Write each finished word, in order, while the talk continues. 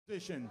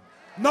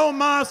No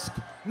mosque,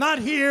 not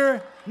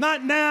here,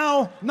 not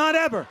now, not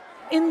ever.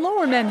 In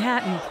Lower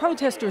Manhattan,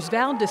 protesters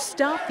vowed to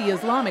stop the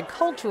Islamic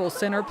Cultural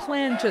Center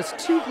planned just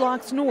 2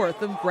 blocks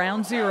north of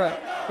Ground Zero.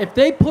 If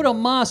they put a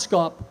mosque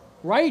up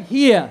right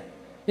here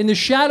in the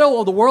shadow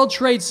of the World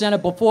Trade Center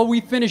before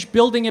we finish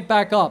building it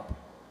back up,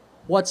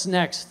 what's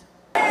next?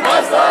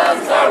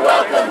 Muslims are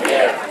welcome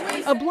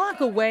here. A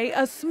block away,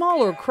 a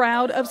smaller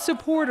crowd of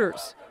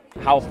supporters.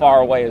 How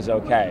far away is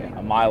okay?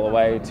 A mile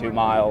away, 2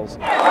 miles?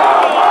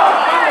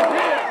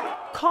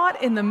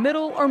 Caught in the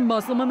middle are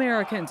Muslim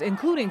Americans,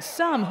 including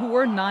some who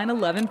are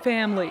 9/11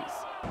 families.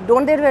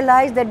 Don't they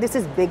realize that this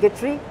is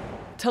bigotry?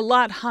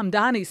 Talat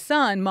Hamdani's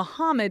son,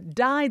 Muhammad,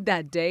 died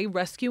that day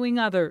rescuing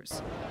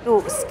others.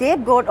 To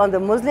scapegoat on the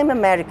Muslim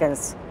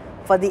Americans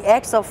for the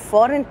acts of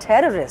foreign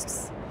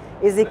terrorists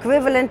is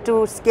equivalent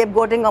to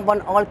scapegoating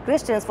upon all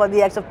Christians for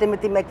the acts of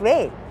Timothy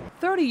McVeigh.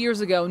 30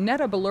 years ago,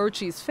 Netta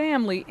Balerchi's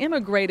family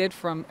immigrated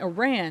from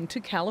Iran to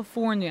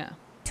California.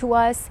 To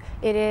us,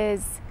 it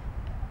is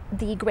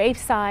the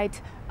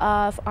gravesite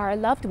of our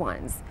loved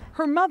ones.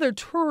 Her mother,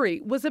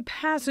 Turi, was a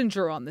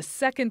passenger on the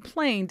second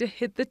plane to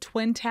hit the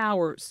Twin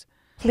Towers.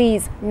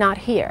 Please, not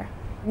here.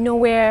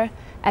 Nowhere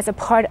as a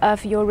part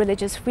of your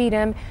religious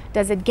freedom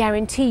does it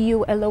guarantee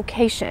you a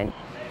location.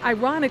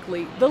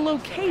 Ironically, the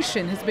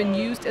location has been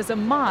used as a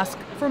mosque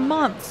for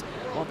months,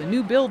 while the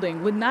new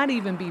building would not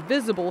even be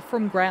visible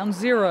from Ground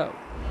Zero.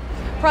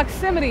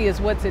 Proximity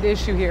is what's at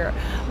issue here.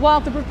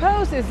 While the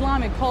proposed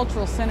Islamic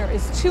Cultural Center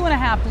is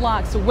 2.5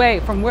 blocks away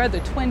from where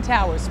the Twin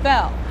Towers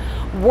fell,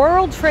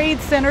 World Trade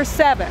Center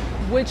 7,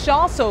 which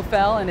also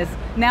fell and has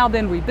now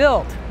been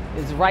rebuilt,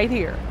 is right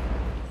here.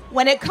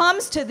 When it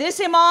comes to this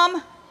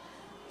imam,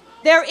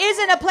 there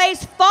isn't a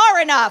place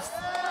far enough.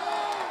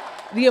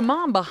 The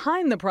imam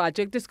behind the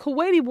project is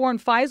Kuwaiti-born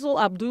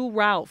Faisal Abdul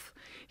Rauf.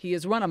 He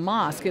has run a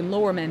mosque in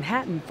Lower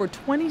Manhattan for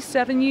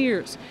 27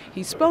 years.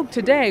 He spoke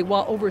today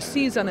while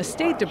overseas on a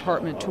State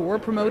Department tour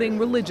promoting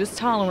religious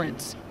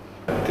tolerance.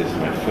 It is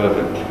my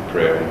fervent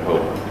prayer and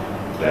hope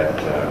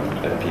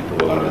that people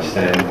will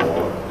understand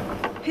more.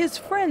 His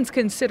friends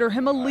consider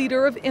him a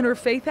leader of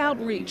interfaith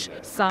outreach.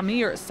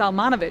 Samir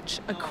Salmanovich,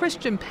 a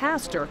Christian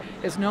pastor,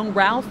 has known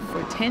Rauf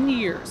for 10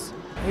 years.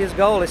 His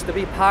goal is to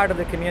be part of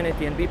the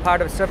community and be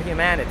part of serve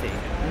humanity,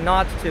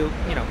 not to,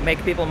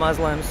 make people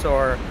Muslims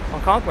or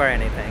conquer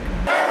anything.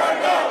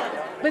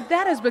 But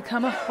that has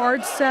become a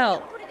hard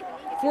sell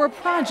for a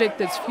project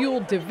that's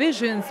fueled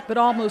divisions but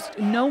almost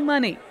no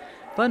money.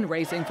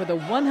 Fundraising for the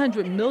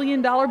 $100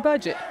 million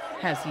budget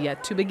has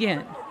yet to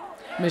begin.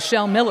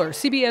 Michelle Miller,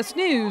 CBS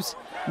News,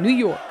 New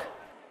York.